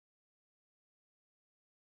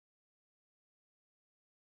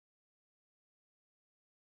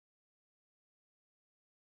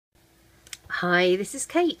Hi, this is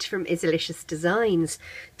Kate from Izzalicious Designs.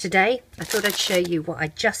 Today I thought I'd show you what I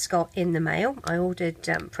just got in the mail. I ordered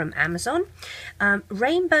from Amazon.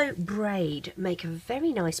 Rainbow Braid make a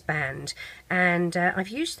very nice band, and I've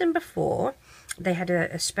used them before. They had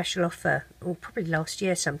a special offer, or probably last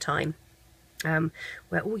year sometime,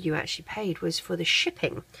 where all you actually paid was for the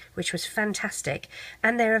shipping, which was fantastic,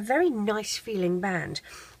 and they're a very nice feeling band.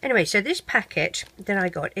 Anyway, so this packet that I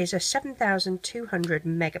got is a 7,200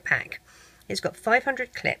 mega pack. It's got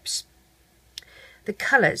 500 clips. The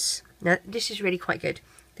colours, now this is really quite good.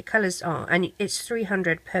 The colours are, and it's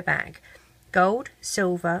 300 per bag: gold,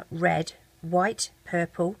 silver, red, white,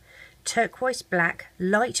 purple, turquoise black,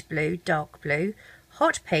 light blue, dark blue,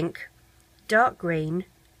 hot pink, dark green,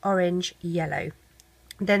 orange, yellow.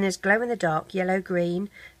 Then there's glow in the dark, yellow, green,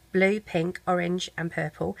 blue, pink, orange and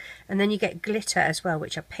purple. And then you get glitter as well,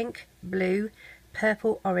 which are pink, blue,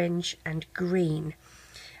 purple, orange and green.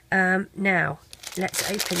 Now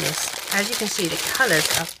let's open this. As you can see, the colours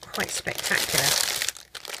are quite spectacular.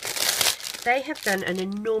 They have done an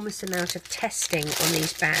enormous amount of testing on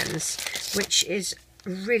these bands, which is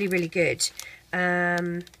really, really good.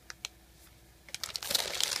 It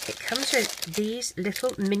comes with these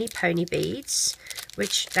little mini pony beads,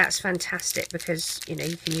 which that's fantastic because, you know,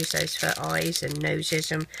 you can use those for eyes and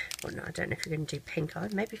noses and whatnot. I don't know if you're going to do pink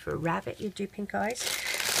eyes. Maybe for a rabbit you'd do pink eyes.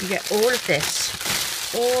 You get all of this.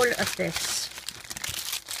 All of this,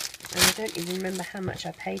 and I don't even remember how much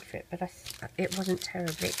I paid for it, but it wasn't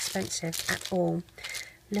terribly expensive at all.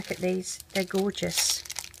 Look at these, they're gorgeous.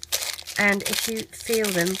 And if you feel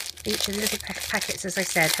them, each of the little packets, as I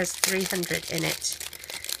said, has 300 in it.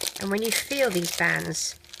 And when you feel these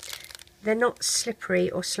bands, they're not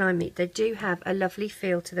slippery or slimy. They do have a lovely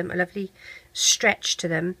feel to them, a lovely stretch to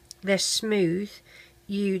them. They're smooth.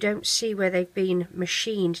 You don't see where they've been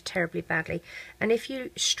machined terribly badly, and if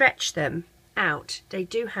you stretch them out, they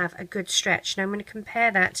do have a good stretch. Now I'm going to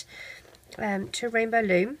compare that to Rainbow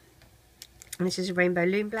Loom, and this is a Rainbow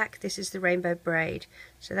Loom black, this is the Rainbow Braid.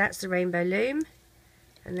 So that's the Rainbow Loom,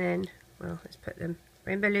 and then, well, let's put them,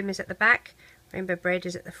 Rainbow Loom is at the back, Rainbow Braid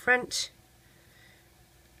is at the front.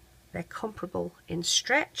 They're comparable in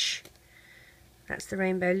stretch. That's the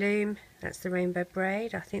Rainbow Loom, that's the Rainbow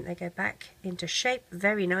Braid. I think they go back into shape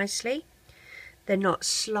very nicely. They're not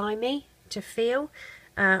slimy to feel,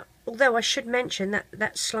 although I should mention that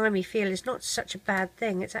that slimy feel is not such a bad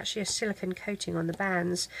thing. It's actually a silicone coating on the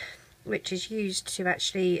bands, which is used to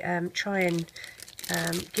actually try and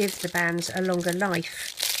give the bands a longer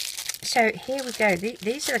life. So here we go.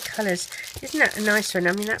 These are the colours. Isn't that a nice one?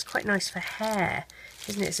 I mean, that's quite nice for hair,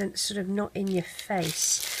 isn't it? It's sort of not in your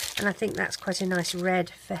face. And I think that's quite a nice red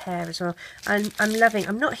for hair as well. I'm loving.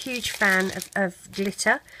 I'm not a huge fan of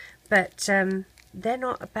glitter, but they're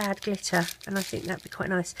not a bad glitter, and I think that'd be quite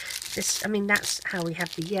nice. This, I mean, that's how we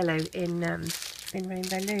have the yellow in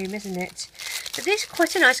Rainbow Loom, isn't it? But these are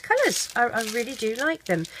quite a nice colours. I really do like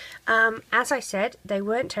them. As I said, they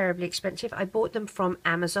weren't terribly expensive. I bought them from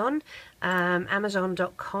Amazon,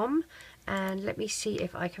 Amazon.com. And let me see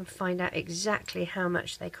if I can find out exactly how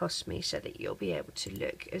much they cost me so that you'll be able to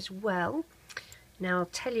look as well. Now I'll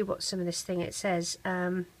tell you what some of this thing it says.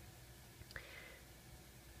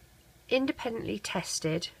 Independently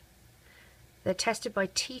tested. They're tested by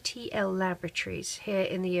TTL Laboratories here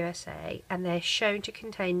in the USA, and they're shown to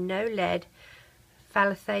contain no lead,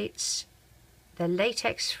 phthalates. They're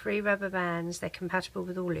latex-free rubber bands. They're compatible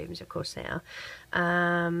with all looms, of course they are.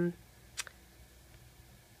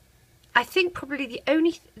 I think probably the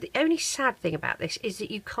only sad thing about this is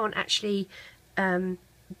that you can't actually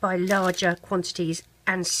buy larger quantities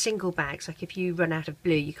and single bags. Like if you run out of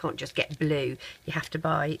blue, you can't just get blue. You have to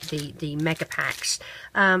buy the mega packs.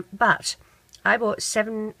 But I bought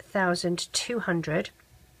 7,200,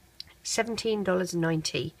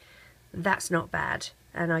 $17.90. That's not bad.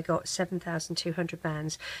 And I got 7,200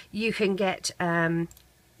 bands. You can get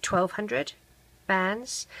 1,200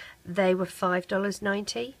 bands. They were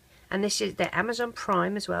 $5.90. And this is their Amazon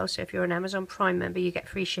Prime as well, so if you're an Amazon Prime member you get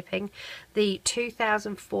free shipping. The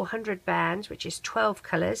 2,400 bands, which is 12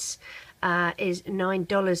 colours, is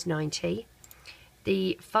 $9.90.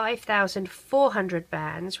 The 5,400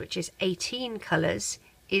 bands, which is 18 colours,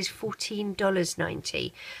 is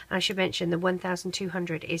 $14.90. And I should mention the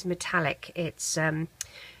 1,200 is metallic. It's,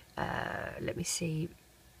 let me see,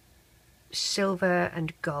 silver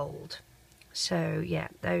and gold. So yeah,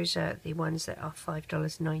 those are the ones that are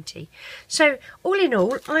 $5.90. So all in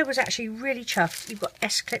all, I was actually really chuffed. You've got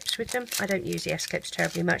S-clips with them. I don't use the S-clips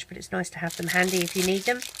terribly much, but it's nice to have them handy if you need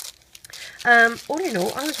them. All in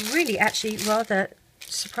all, I was really actually rather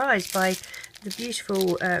surprised by the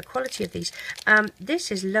beautiful quality of these.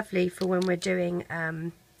 This is lovely for when we're doing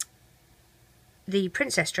the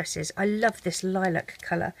princess dresses. I love this lilac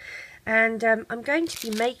colour, and I'm going to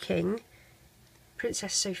be making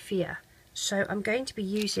Princess Sophia, so I'm going to be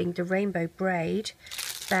using the Rainbow Braid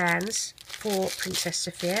bands for Princess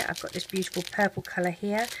Sophia. I've got this beautiful purple colour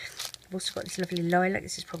here. I've also got this lovely lilac.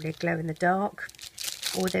 This is probably a glow in the dark,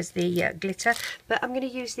 or there's the glitter, but I'm going to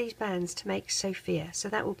use these bands to make Sophia, so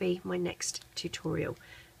that will be my next tutorial.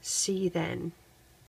 See you then.